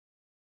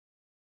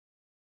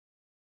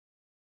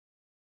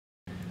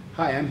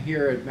Hi, I'm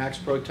here at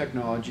Maxpro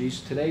Technologies.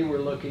 Today we're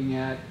looking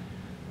at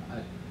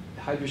a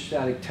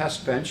hydrostatic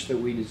test bench that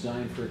we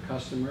designed for a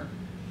customer.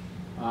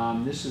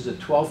 This is a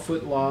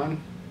 12-foot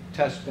long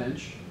test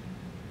bench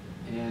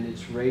and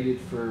it's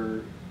rated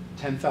for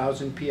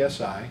 10,000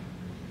 psi.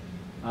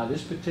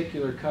 This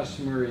particular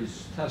customer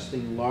is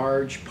testing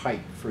large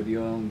pipe for the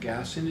oil and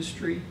gas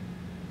industry,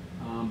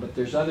 but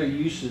there's other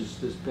uses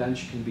this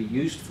bench can be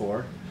used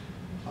for.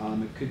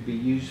 It could be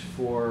used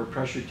for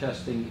pressure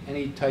testing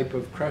any type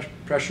of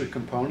pressure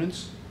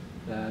components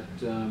that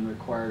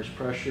requires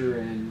pressure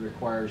and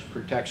requires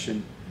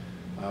protection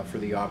for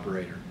the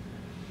operator.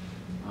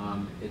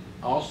 It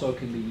also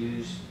can be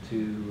used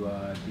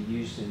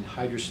in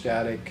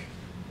hydrostatic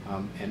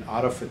and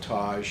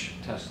autophatage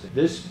testing.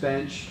 This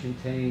bench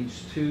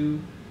contains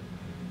two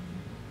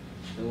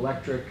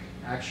electric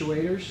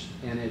actuators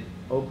and it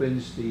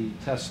opens the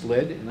test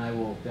lid, and I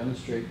will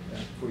demonstrate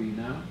that for you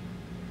now.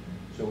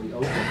 So we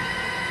open.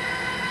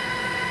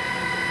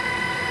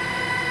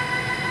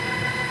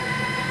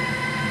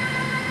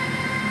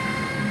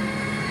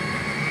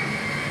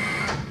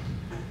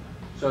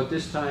 So at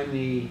this time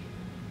the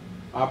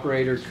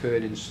operator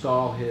could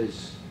install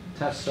his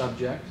test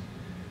subject.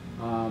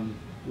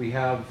 We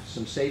have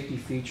some safety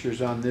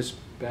features on this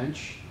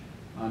bench.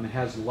 It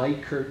has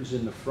light curtains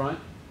in the front,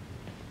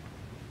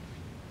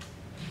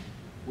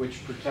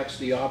 which protects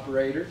the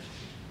operator.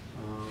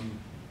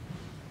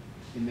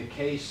 In the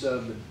case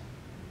of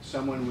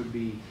someone would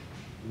be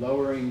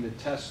lowering the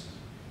test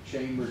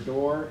chamber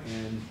door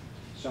and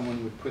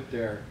someone would put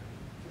their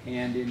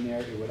hand in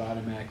there, it would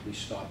automatically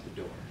stop the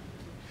door.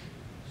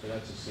 So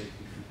that's a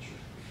safety feature.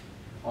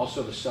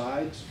 Also the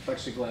sides,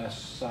 plexiglass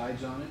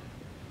sides on it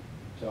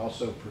to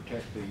also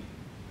protect the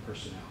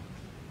personnel.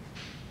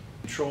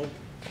 Control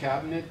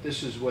cabinet,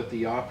 this is what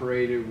the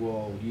operator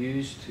will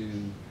use to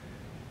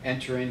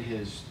enter in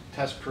his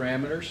test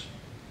parameters.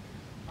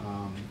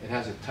 It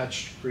has a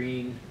touch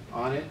screen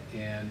on it,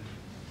 and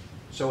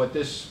so what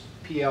this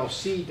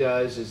PLC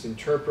does is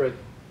interpret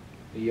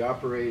the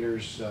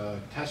operator's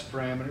test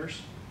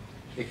parameters.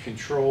 It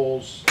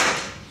controls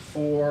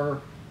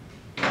 4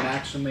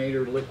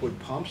 Maximator liquid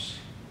pumps.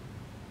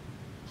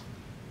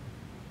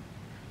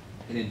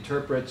 It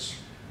interprets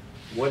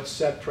what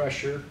set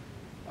pressure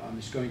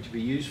is going to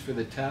be used for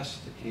the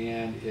test,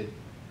 and it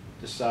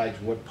decides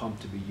what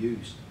pump to be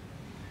used.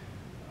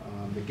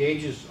 The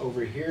gauges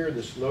over here,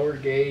 this lower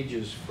gauge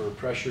is for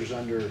pressures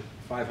under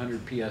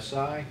 500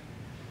 psi.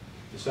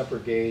 This upper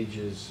gauge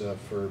is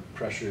for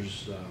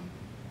pressures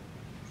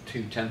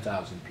to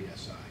 10,000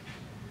 psi.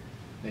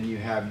 Then you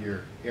have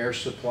your air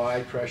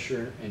supply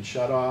pressure and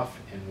shutoff,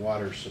 and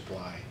water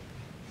supply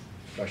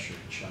pressure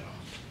and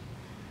shutoff.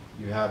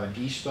 You have an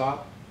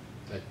e-stop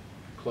that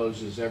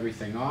closes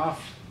everything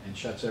off and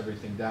shuts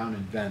everything down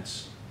and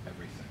vents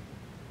everything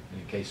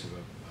in case of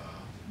an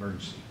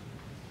emergency.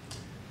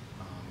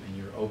 And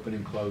your open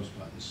and close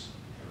buttons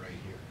are right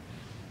here.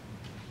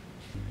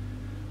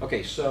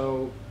 Okay,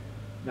 so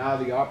now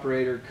the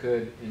operator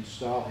could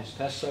install his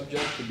test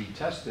subject to be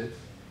tested,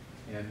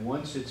 and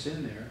once it's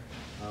in there,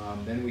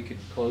 then we could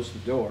close the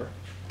door.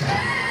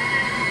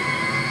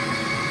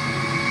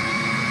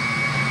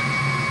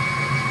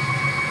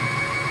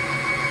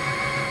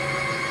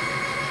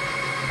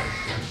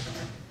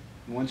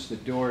 Once the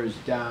door is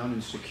down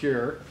and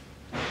secure,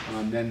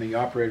 then the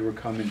operator will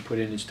come and put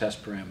in his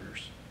test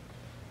parameters.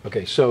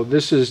 Okay, so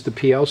this is the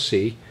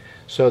PLC.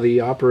 So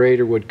the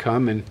operator would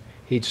come and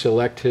he'd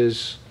select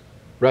his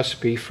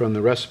recipe from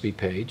the recipe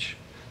page.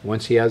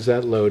 Once he has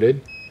that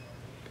loaded,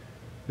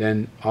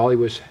 then all he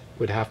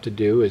would have to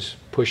do is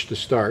push the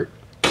start,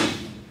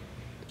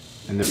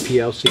 and the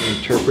PLC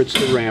interprets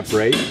the ramp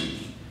rate,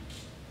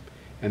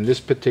 and this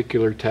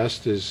particular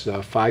test is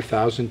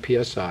 5,000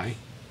 psi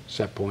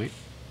set point.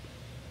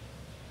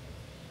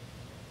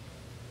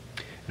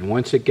 And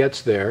once it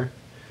gets there,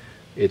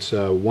 it's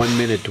a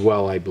 1-minute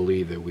dwell, I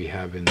believe, that we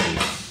have in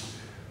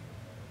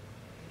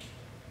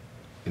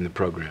the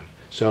program.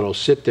 So it'll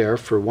sit there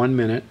for 1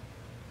 minute,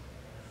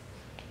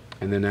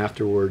 and then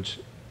afterwards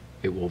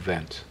it will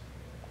vent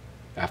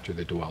after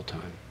the dwell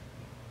time.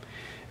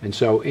 And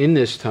so in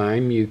this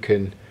time you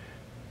can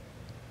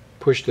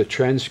push the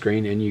trend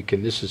screen, and you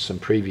can, this is some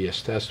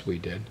previous tests we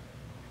did,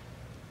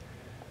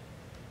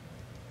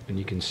 and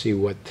you can see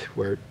what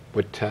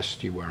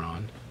test you were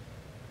on.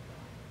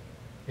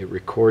 It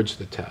records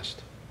the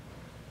test.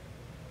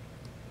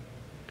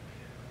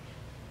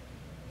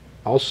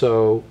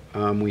 Also,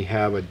 we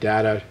have a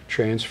data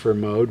transfer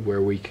mode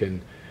where we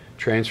can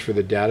transfer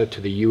the data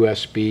to the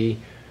USB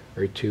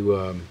or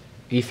to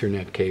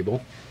Ethernet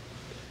cable.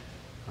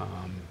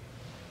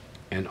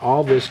 And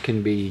all this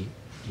can be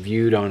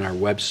viewed on our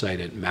website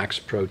at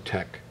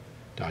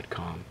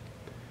maxprotech.com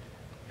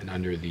and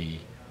under the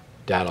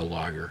data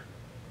logger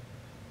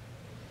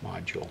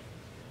module.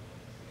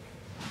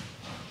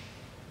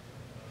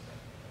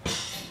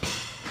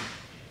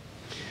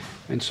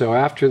 And so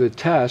after the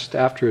test,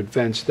 after it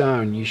vents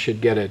down, you should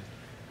get a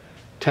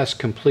test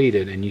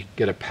completed and you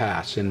get a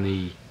pass, and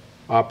the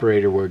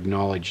operator will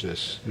acknowledge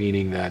this,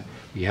 meaning that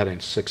you had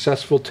a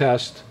successful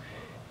test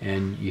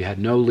and you had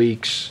no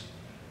leaks,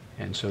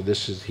 and so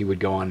he would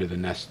go on to the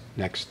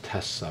next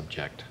test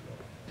subject.